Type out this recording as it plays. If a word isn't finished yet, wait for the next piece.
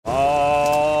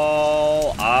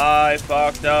I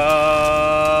fucked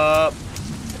up.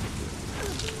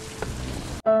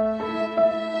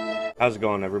 How's it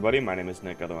going, everybody? My name is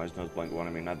Nick, otherwise known as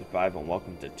Blank195, and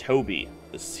welcome to Toby,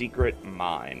 the Secret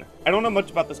Mine. I don't know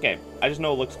much about this game. I just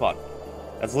know it looks fun.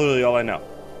 That's literally all I know.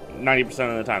 90%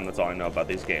 of the time, that's all I know about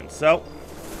these games. So,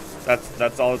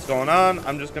 that's all that's going on.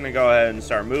 I'm just gonna go ahead and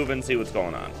start moving, see what's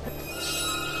going on.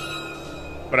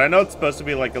 But I know it's supposed to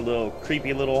be like a little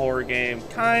creepy little horror game,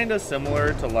 kind of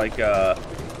similar to like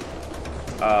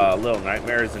Little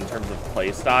Nightmares in terms of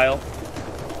play style.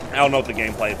 I don't know if the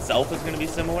gameplay itself is going to be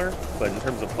similar, but in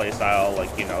terms of play style, like,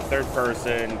 you know, third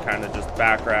person, kind of just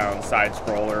background, side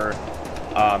scroller,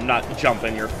 not jump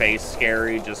in your face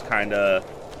scary, just kind of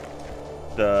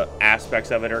the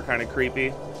aspects of it are kind of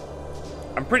creepy.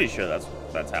 I'm pretty sure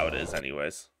that's how it is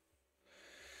anyways.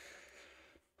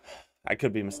 I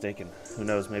could be mistaken. Who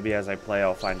knows? Maybe as I play,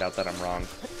 I'll find out that I'm wrong.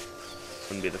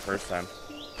 Wouldn't be the first time.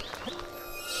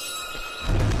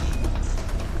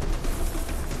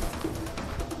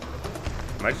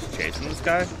 Am I just chasing this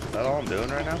guy? Is that all I'm doing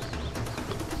right now?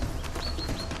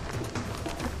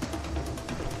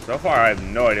 So far, I have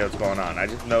no idea what's going on. I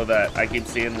just know that I keep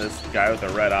seeing this guy with the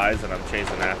red eyes and I'm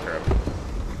chasing after him.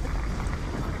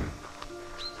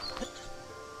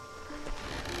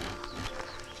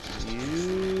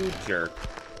 You jerk.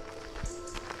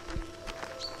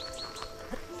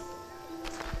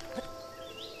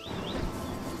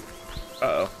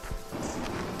 Uh-oh.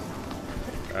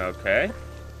 Okay.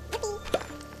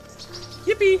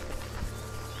 Yippee!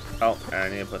 Oh, and I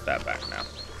need to put that back now.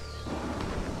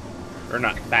 Or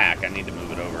not back, I need to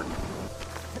move it over.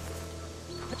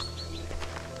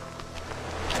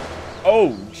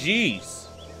 Oh, jeez!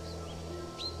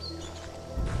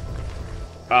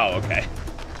 Oh, okay.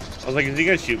 I was like, is he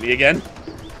gonna shoot me again?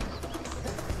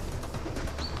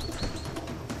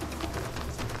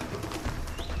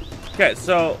 Okay,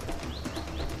 so...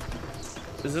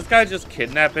 is this guy just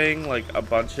kidnapping, like, a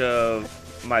bunch of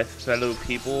my fellow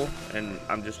people, and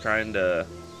I'm just trying to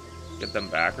get them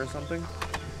back or something?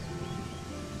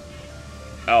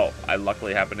 Oh, I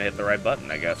luckily happened to hit the right button,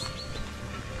 I guess.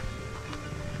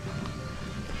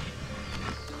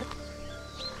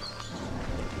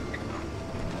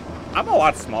 I'm a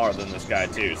lot smaller than this guy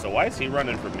too, so why is he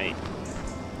running from me?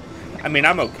 I mean,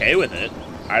 I'm okay with it.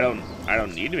 I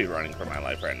don't need to be running for my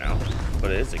life right now, but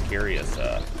it is a curious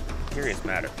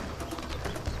matter.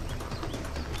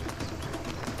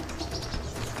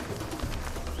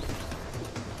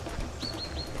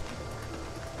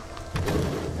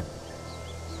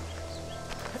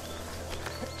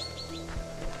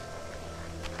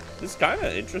 This is kind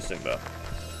of interesting, though.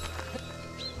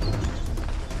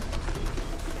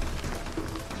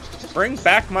 Bring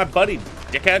back my buddy,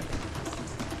 dickhead.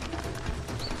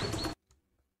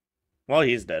 Well,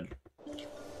 he's dead.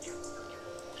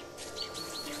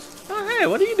 Oh, hey,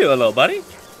 what are you doing, little buddy?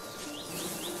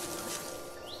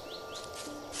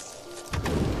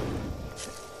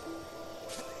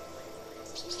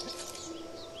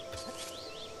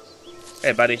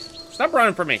 Hey, buddy. Stop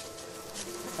running from me.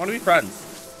 I want to be friends.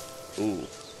 Ooh.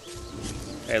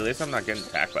 Hey, at least I'm not getting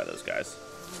attacked by those guys.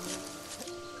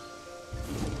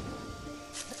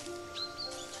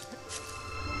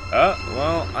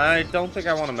 Well, I don't think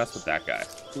I want to mess with that guy.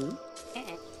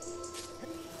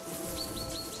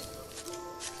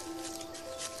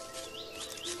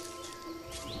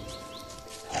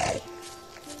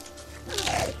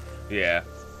 Yeah.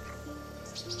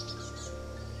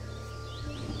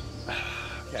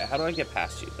 Okay, how do I get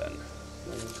past you then?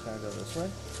 Can I go this way?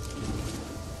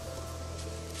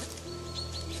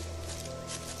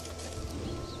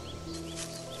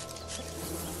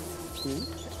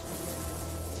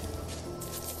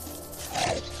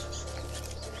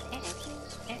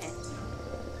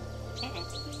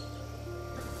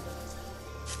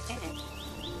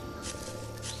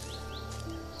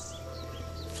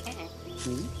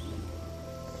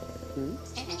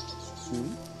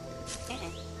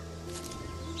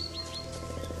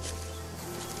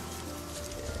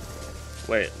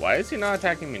 Wait, why is he not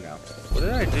attacking me now? What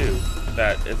did I do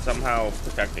that is somehow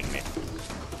protecting me?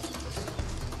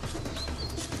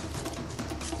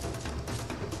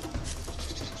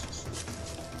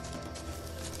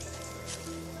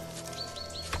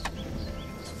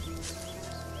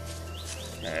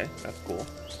 Okay, that's cool.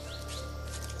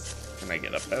 Can I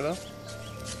get up there though?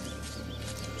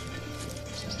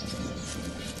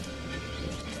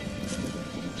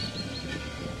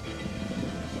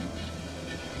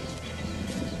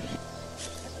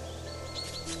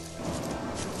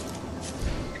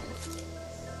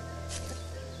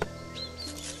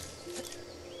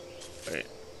 Wait.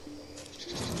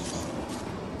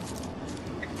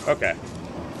 Okay.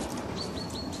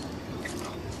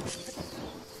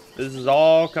 This is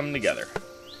all coming together.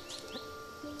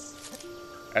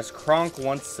 As Kronk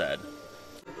once said.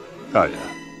 Oh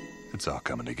yeah, it's all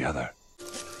coming together.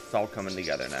 It's all coming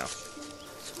together now.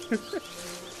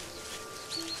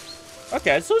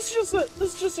 Okay, so this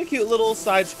is just a cute little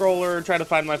side scroller. Try to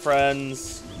find my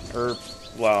friends, or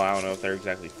well, I don't know if they're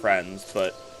exactly friends,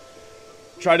 but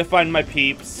try to find my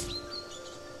peeps.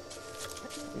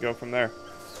 And go from there.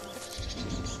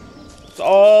 That's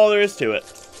all there is to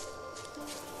it.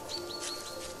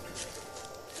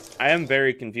 I am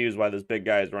very confused why this big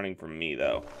guy is running from me,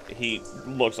 though. He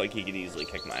looks like he could easily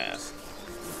kick my ass.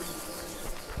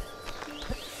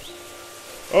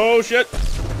 Oh, shit!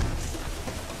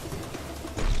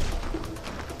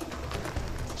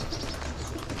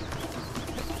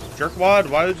 Jerkwad,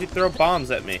 why did you throw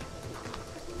bombs at me?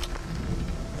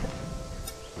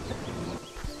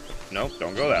 Nope,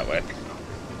 don't go that way.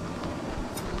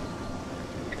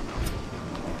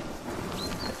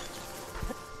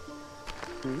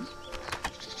 Oh,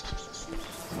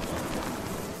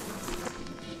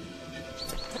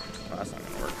 that's not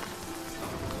gonna work.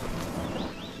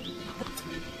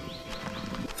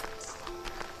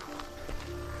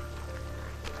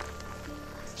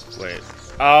 Wait.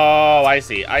 Oh, I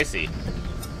see. I see.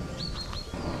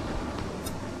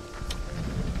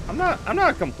 I'm not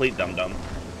a complete dum-dum.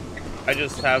 I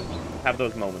just have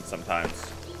those moments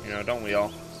sometimes. You know, don't we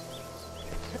all?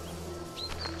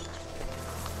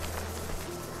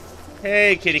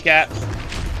 Hey, kitty cat.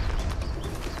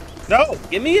 No,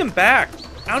 give me him back.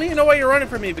 I don't even know why you're running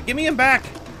from me, but give me him back.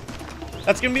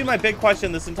 That's gonna be my big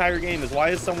question this entire game, is why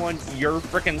is someone your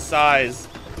frickin' size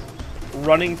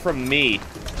running from me?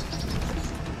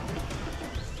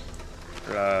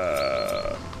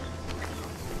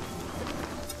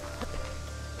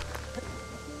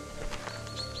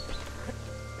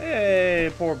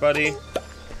 Hey, poor buddy.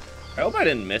 I hope I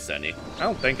didn't miss any. I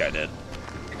don't think I did.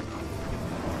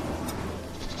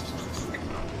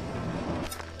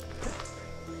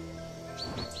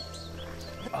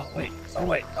 Oh, wait. Oh,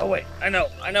 wait. Oh, wait. I know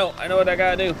what I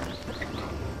gotta do.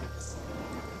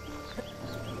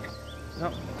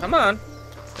 No, come on.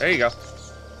 There you go.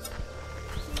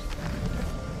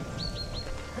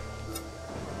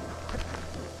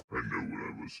 I know what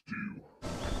I must do.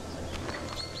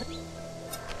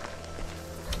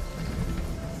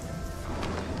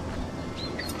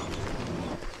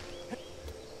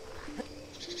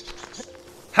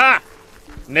 Ha!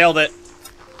 Nailed it.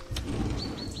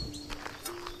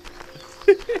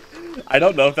 I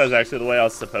don't know if that's actually the way I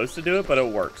was supposed to do it, but it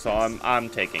worked, so I'm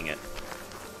taking it.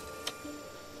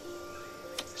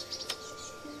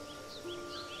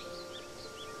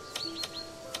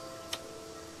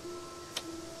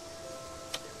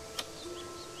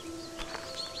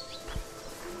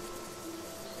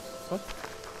 What?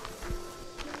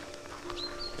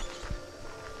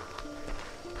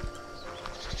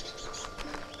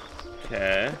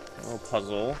 Okay, a little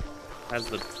puzzle. Has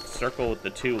the circle with the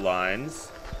 2 lines.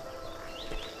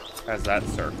 Has that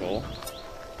circle.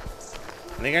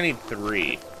 I think I need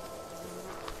 3.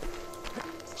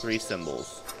 3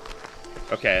 symbols.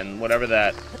 Okay, and whatever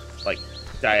that, like,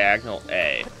 diagonal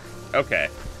A. Okay.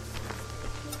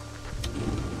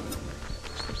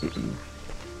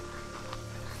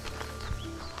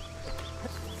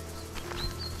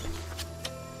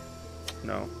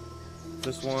 No.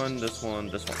 This one, this one,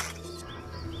 this one.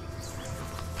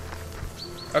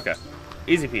 Okay.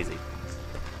 Easy peasy.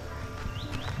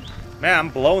 Man, I'm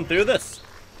blowing through this.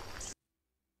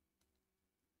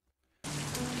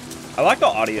 I like the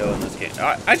audio in this game.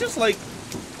 I just like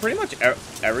pretty much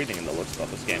everything in the looks about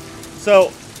this game.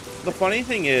 So, the funny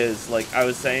thing is, like, I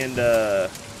was saying to...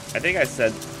 I think I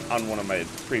said on one of my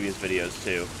previous videos,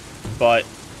 too. But,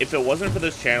 if it wasn't for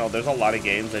this channel, there's a lot of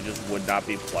games I just would not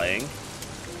be playing.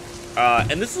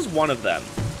 And this is one of them.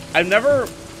 I've never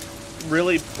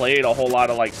really played a whole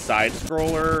lot of, like,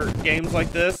 side-scroller games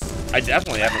like this. I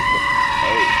definitely haven't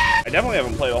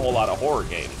played a whole lot of horror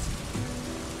games.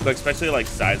 But especially, like,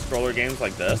 side-scroller games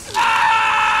like this.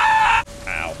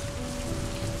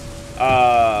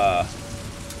 Ow.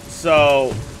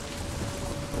 So,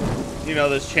 you know,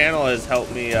 this channel has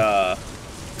helped me,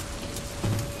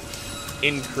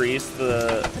 increase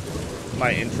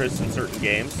my interest in certain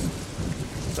games,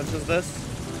 such as this.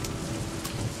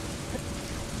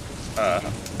 I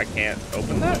can't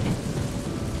open that?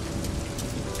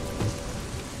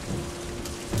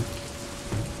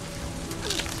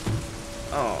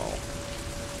 Oh.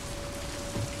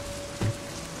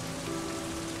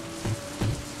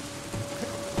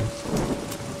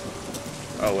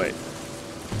 Oh, wait.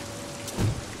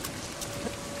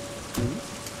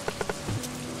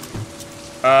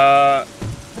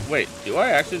 Wait, do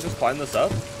I actually just climb this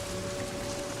up?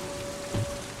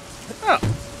 Oh.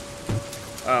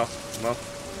 Oh, well.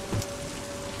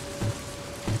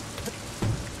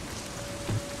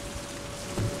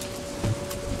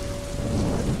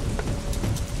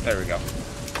 There we go.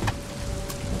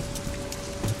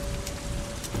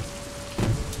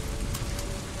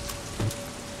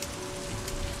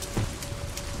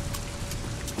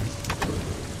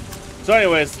 So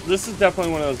anyways, this is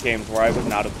definitely one of those games where I would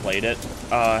not have played it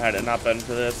had it not been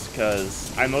for this,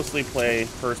 because I mostly play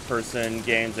first-person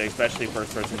games, and especially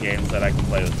first-person games that I can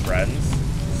play with friends.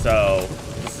 So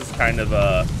this is kind of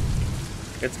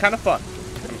it's kind of fun.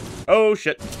 Oh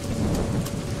shit!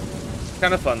 It's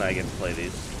kind of fun that I get to play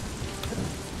these.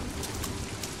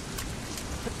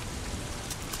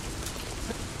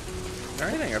 Is there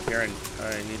anything up here I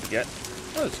need to get?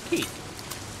 Oh, it's a key.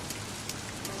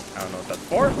 I don't know what that's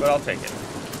for, but I'll take it.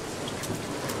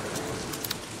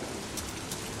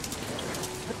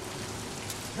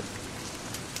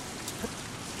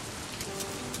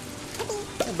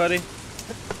 Hey, buddy.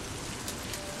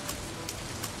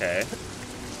 Okay.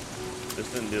 This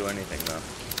didn't do anything, though.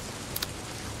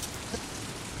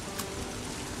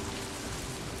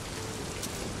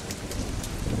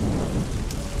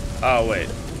 Oh, wait.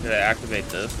 Did I activate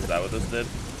this? Is that what this did?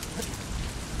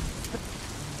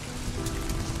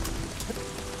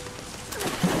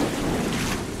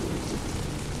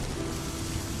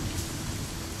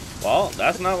 Well,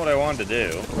 that's not what I wanted to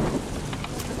do.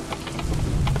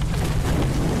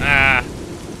 Ah.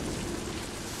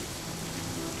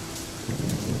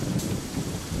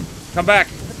 Come back.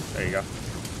 There you go.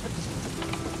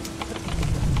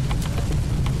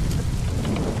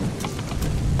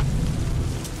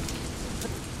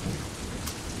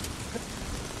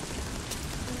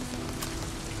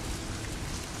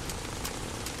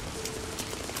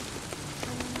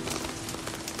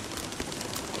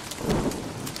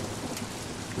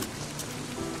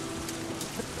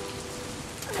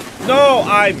 No,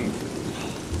 I'm...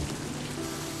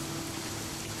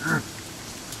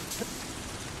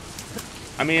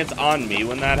 I mean, it's on me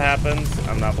when that happens.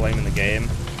 I'm not blaming the game.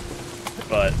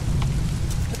 But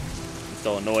I'm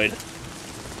still annoyed.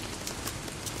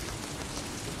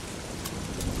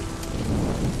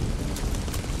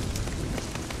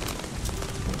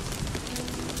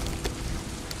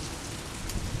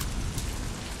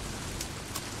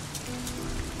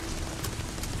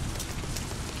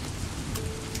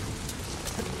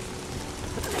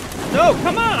 No,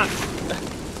 come on!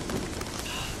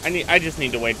 I just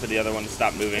need to wait for the other one to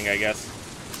stop moving, I guess.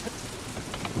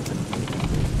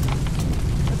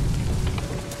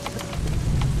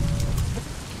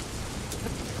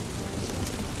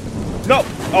 No!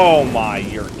 Oh my,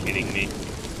 you're kidding me.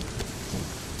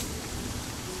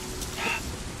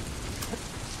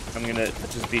 I'm gonna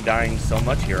just be dying so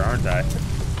much here, aren't I?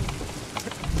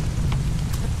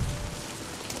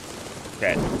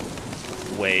 Okay.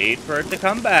 Wait for it to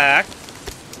come back.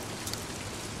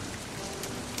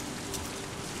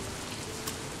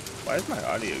 Why is my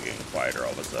audio getting quieter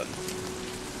all of a sudden?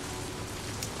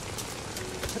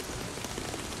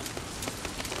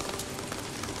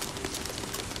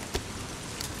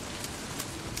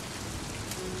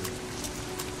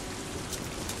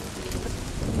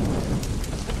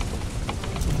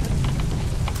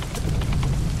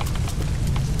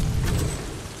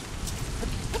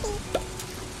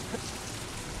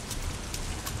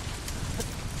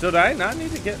 So did I not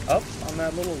need to get up on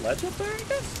that little ledge up there, I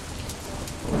guess?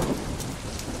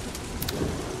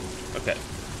 Okay.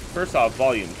 First off,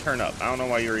 volume, turn up. I don't know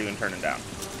why you were even turning down.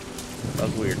 That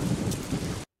was weird.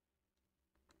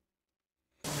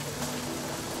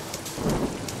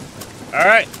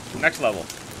 Alright, next level.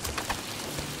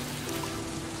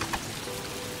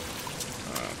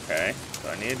 Okay,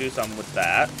 so I need to do something with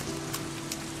that.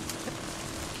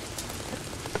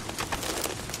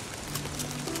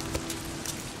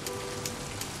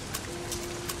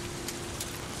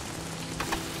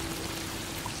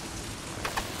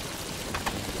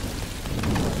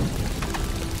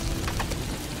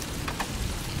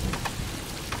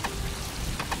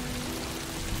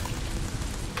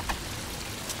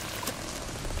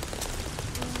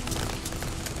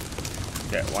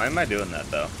 Okay, why am I doing that,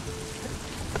 though?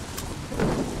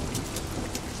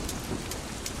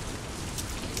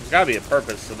 There's gotta be a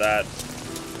purpose to that,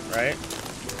 right?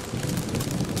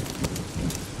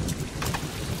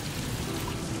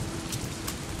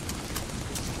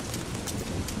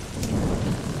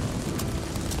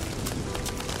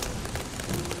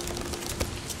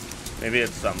 Maybe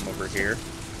it's something over here.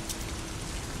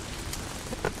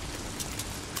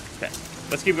 Okay,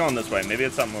 let's keep going this way. Maybe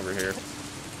it's something over here.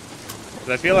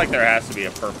 Because I feel like there has to be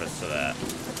a purpose to that.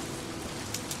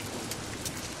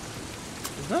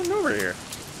 Nothing over here.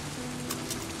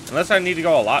 Unless I need to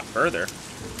go a lot further.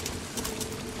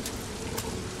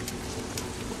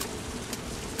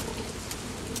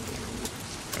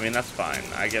 I mean, that's fine.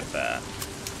 I get that.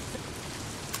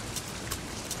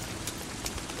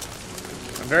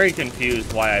 I'm very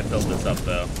confused why I filled this up,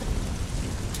 though.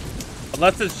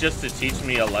 Unless it's just to teach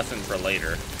me a lesson for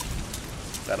later.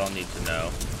 That I'll need to know.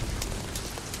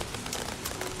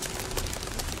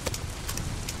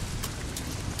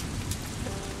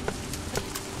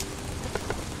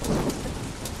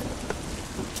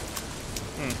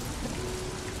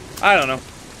 I don't know.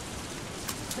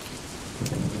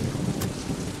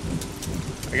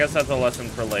 I guess that's a lesson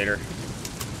for later.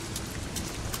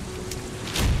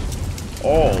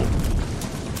 Oh.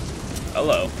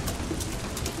 Hello.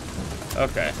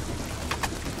 Okay.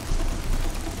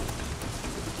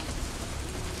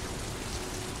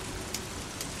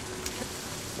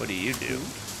 What do you do?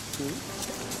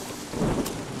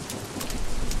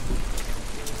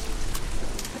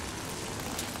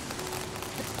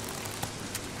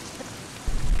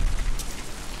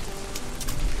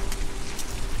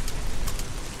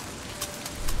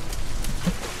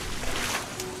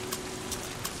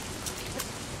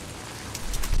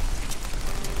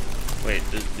 Wait,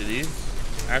 do these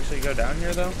actually go down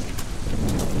here, though?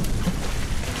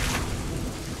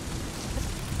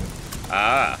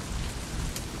 Ah.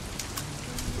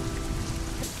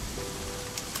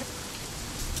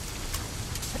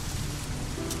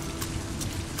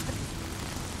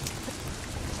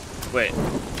 Wait,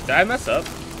 did I mess up?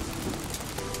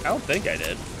 I don't think I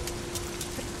did.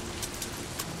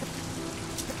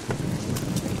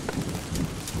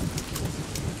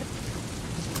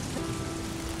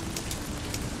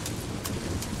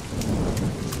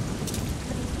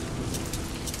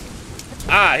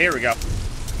 Ah, here we go.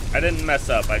 I didn't mess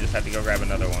up. I just had to go grab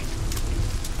another one.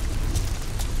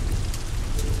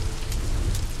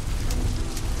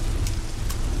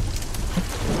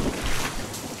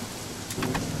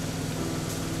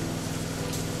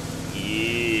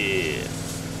 Yes.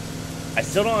 I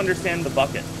still don't understand the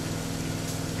bucket.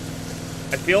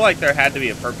 I feel like there had to be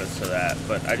a purpose to that,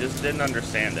 but I just didn't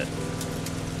understand it.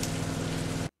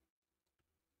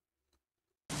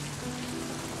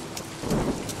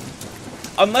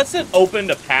 Unless it opened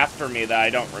a path for me that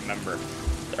I don't remember.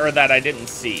 Or that I didn't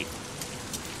see.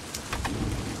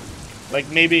 Like,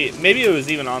 maybe it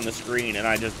was even on the screen and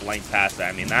I just blanked past it.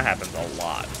 I mean, that happens a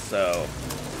lot, so...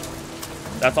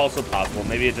 That's also possible.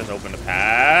 Maybe it just opened a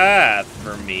path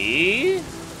for me?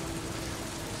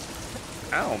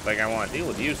 I don't think I want to deal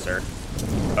with you, sir.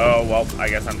 Oh, well, I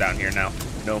guess I'm down here now.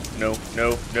 No, no,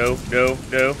 no, no, no,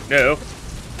 no, no.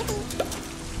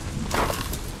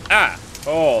 Ah!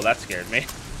 Oh, that scared me.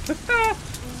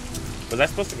 Was I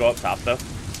supposed to go up top, though?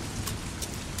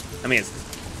 I mean,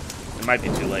 it might be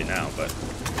too late now, but...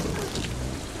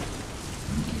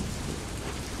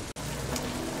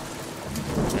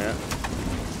 Yeah.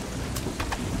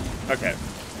 Okay.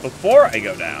 Before I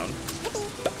go down,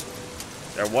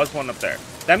 there was one up there.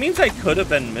 That means I could have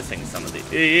been missing some of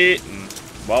the...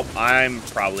 Well, I'm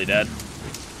probably dead.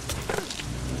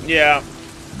 Yeah.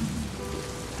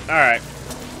 Alright.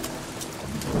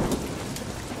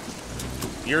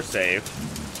 You're saved.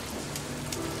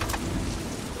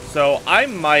 So I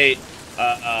might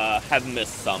have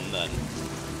missed some then.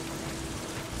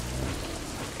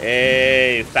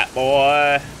 Hey, fat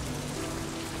boy.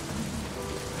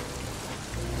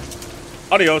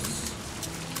 Adios.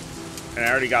 And I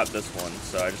already got this one,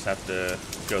 so I just have to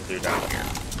go through down here.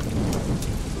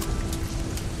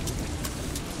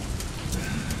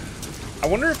 I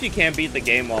wonder if you can beat the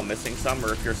game while missing some,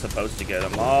 or if you're supposed to get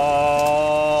them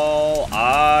all.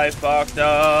 I fucked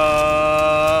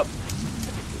up.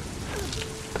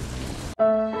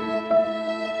 I'm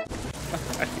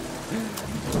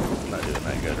not doing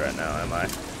that good right now, am I?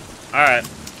 Alright.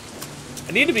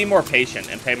 I need to be more patient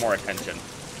and pay more attention.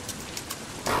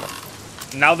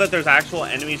 Now that there's actual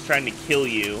enemies trying to kill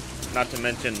you, not to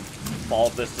mention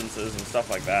fall distances and stuff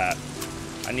like that,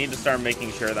 I need to start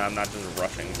making sure that I'm not just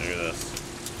rushing through this.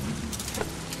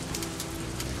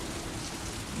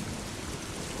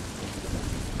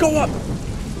 Go up!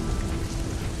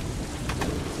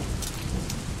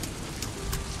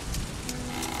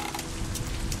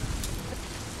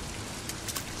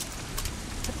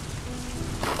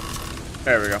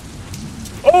 There we go.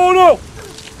 Oh no!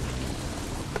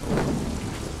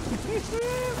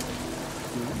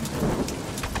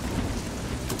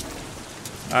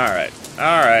 Alright,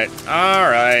 alright,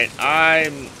 alright.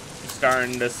 I'm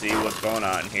starting to see what's going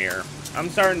on here. I'm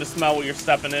starting to smell what you're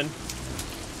stepping in.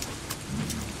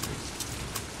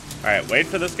 Alright, wait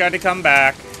for this guy to come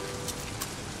back.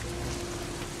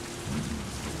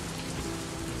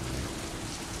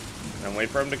 and wait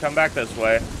for him to come back this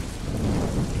way.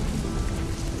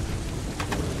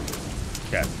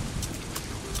 Okay.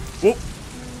 Whoop.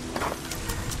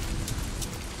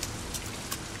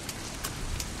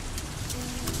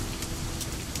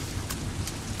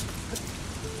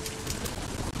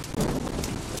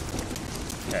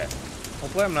 Okay.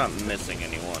 Hopefully I'm not missing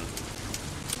anyone.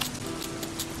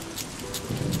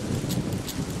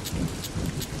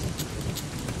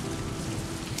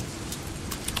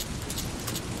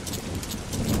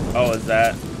 Oh, is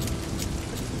that?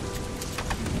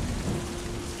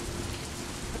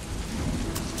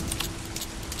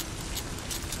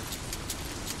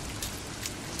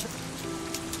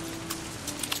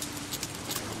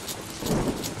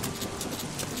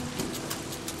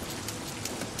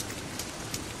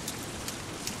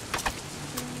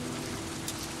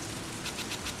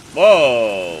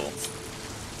 Whoa!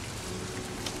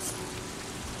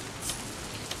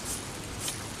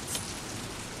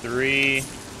 Three,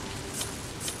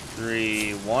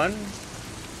 1,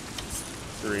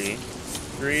 3,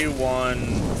 3,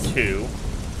 1, 2,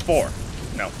 4.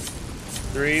 No.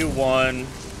 3, 1,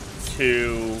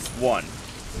 2, 1.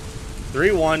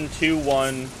 3, 1, 2,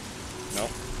 1. No.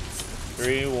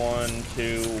 3, 1,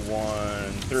 2,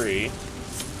 1, 3.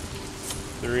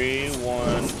 3,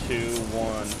 1, 2,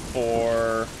 1,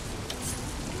 4.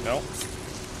 Nope.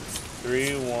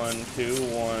 3, 1, 2,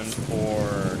 1,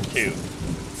 4, 2.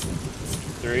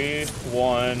 3,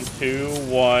 1, 2,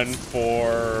 1,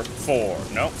 4, 4.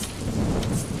 Nope.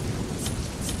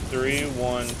 3,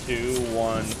 1, 2,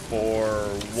 1, 4,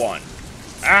 1.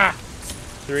 Ah!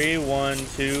 3, 1,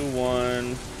 2,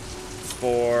 1,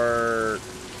 4,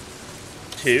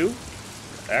 2.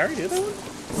 Did I already do that one?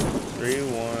 3,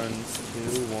 1,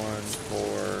 2, 1,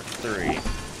 4, 3.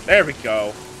 There we go.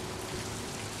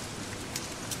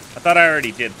 I thought I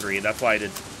already did 3. That's why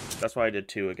I did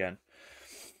 2 again.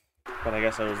 But I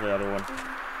guess that was the other one.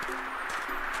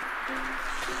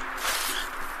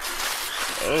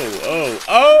 Oh, oh,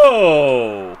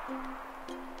 oh!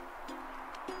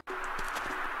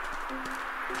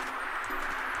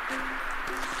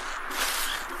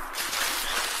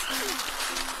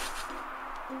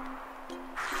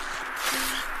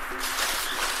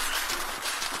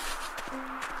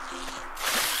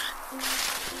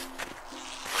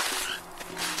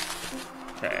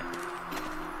 Okay.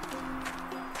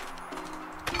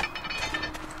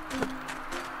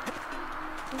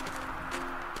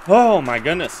 Oh my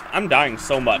goodness, I'm dying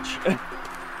so much.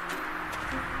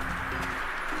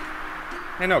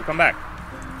 Hey, no, come back.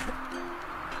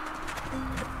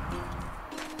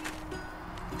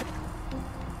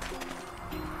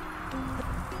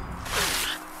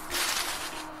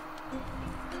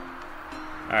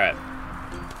 Alright.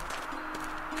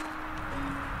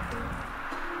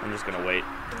 I'm just gonna wait.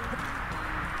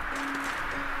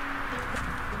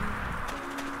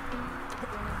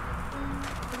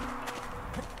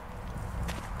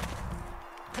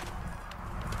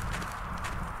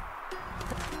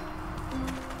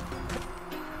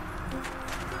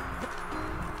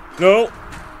 No.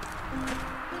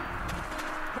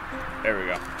 There we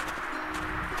go.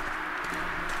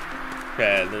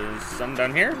 Okay, there's some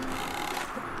down here.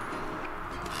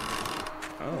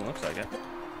 Oh, looks like it.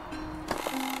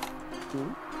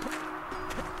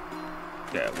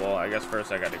 Okay, well, I guess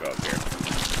first I got to go up here.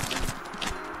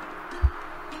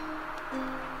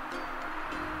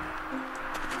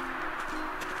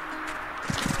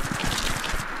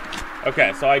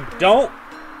 Okay, so I don't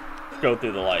go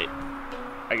through the light,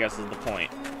 I guess is the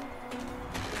point.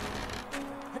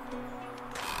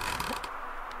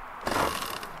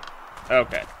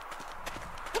 Okay.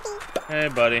 Hey,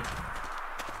 buddy.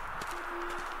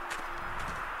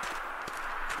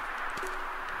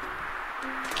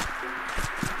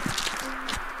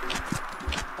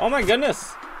 Oh my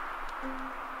goodness.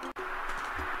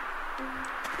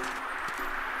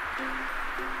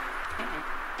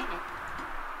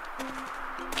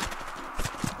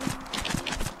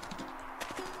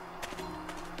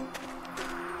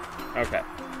 Okay.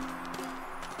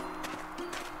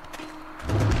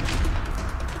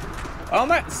 Oh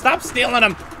my, stop stealing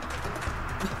them.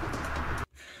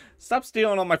 Stop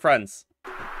stealing all my friends.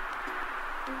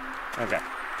 Okay.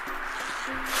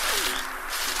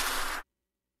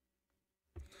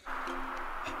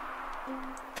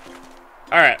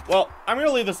 Alright, well, I'm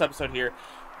gonna leave this episode here.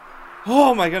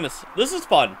 Oh my goodness, this is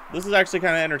fun. This is actually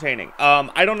kind of entertaining.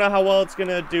 I don't know how well it's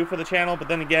gonna do for the channel, but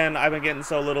then again, I've been getting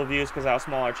so little views because how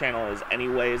small our channel is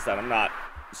anyways that I'm not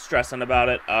stressing about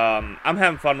it. I'm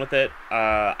having fun with it.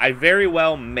 I very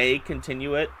well may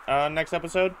continue it next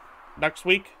episode. Next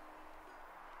week.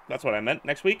 That's what I meant,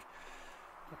 next week.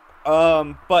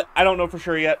 But I don't know for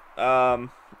sure yet.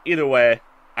 Either way,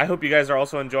 I hope you guys are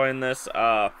also enjoying this.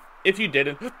 If you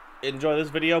didn't enjoy this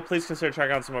video, please consider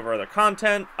checking out some of our other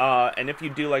content. And if you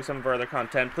do like some of our other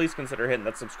content, please consider hitting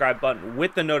that subscribe button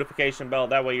with the notification bell.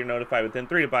 That way you're notified within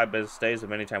 3 to 5 business days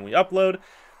of any time we upload.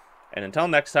 And until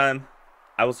next time,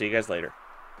 I will see you guys later.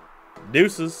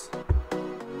 Deuces.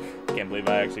 Can't believe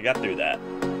I actually got through that.